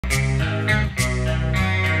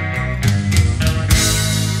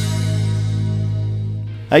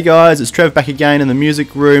Hey guys, it's Trev back again in the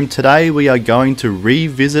music room. Today we are going to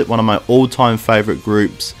revisit one of my all-time favourite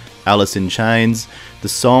groups, Alice in Chains. The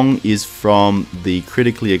song is from the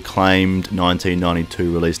critically acclaimed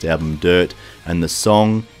 1992 released album Dirt, and the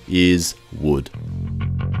song is Wood.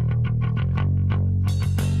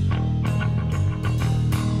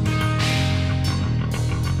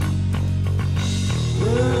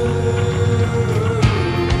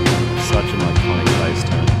 Such an iconic bass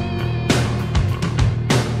tone.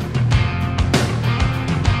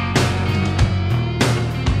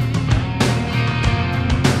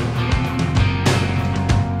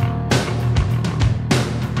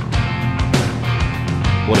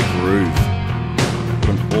 What a groove.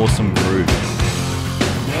 What an awesome groove.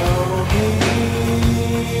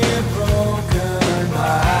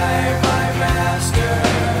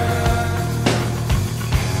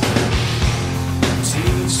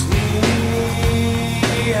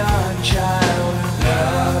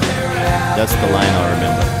 That's the lane I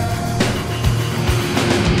remember.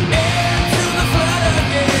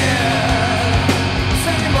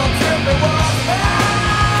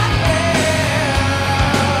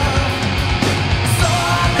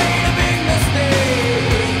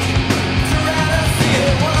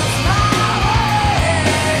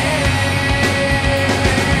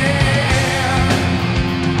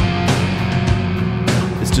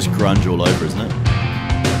 It's just grunge all over, isn't it?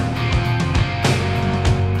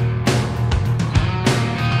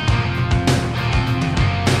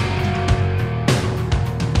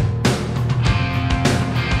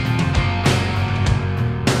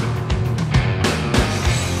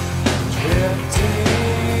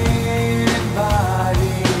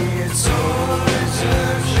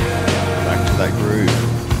 That groove,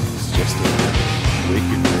 it's just a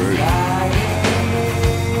wicked groove,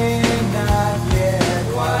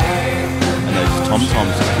 and those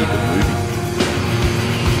tom-toms just keep it moving.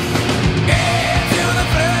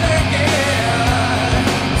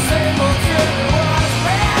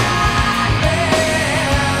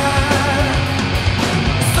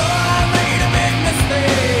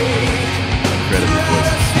 Incredible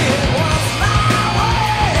voices.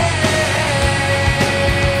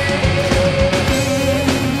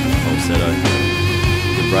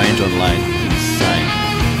 The range on lane, insane.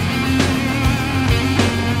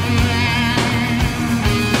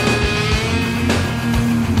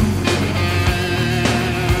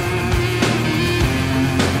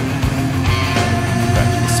 Back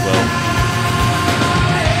to the swell.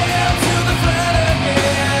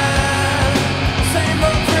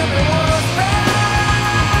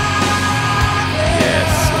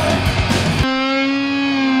 Yes.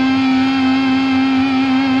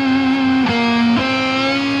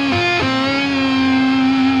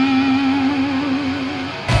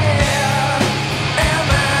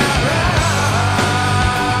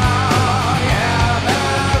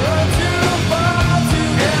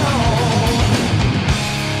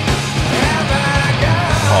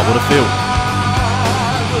 Oh, what a feel.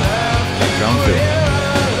 That drum feel.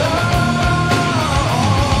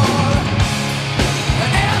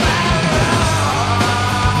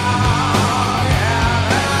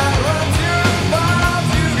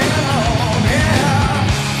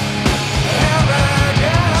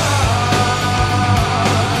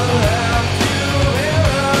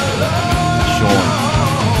 Sean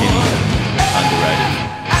Kinney, underrated.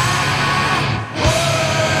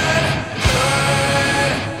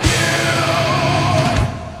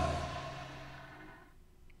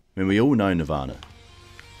 I mean, we all know Nirvana.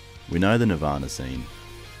 We know the Nirvana scene.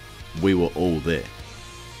 We were all there.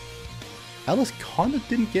 Alice kind of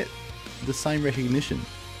didn't get the same recognition.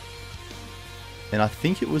 And I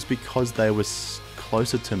think it was because they were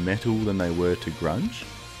closer to metal than they were to grunge.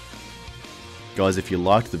 Guys, if you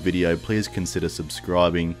liked the video, please consider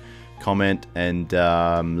subscribing, comment, and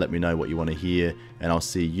let me know what you want to hear. And I'll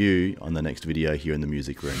see you on the next video here in the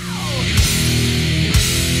music room.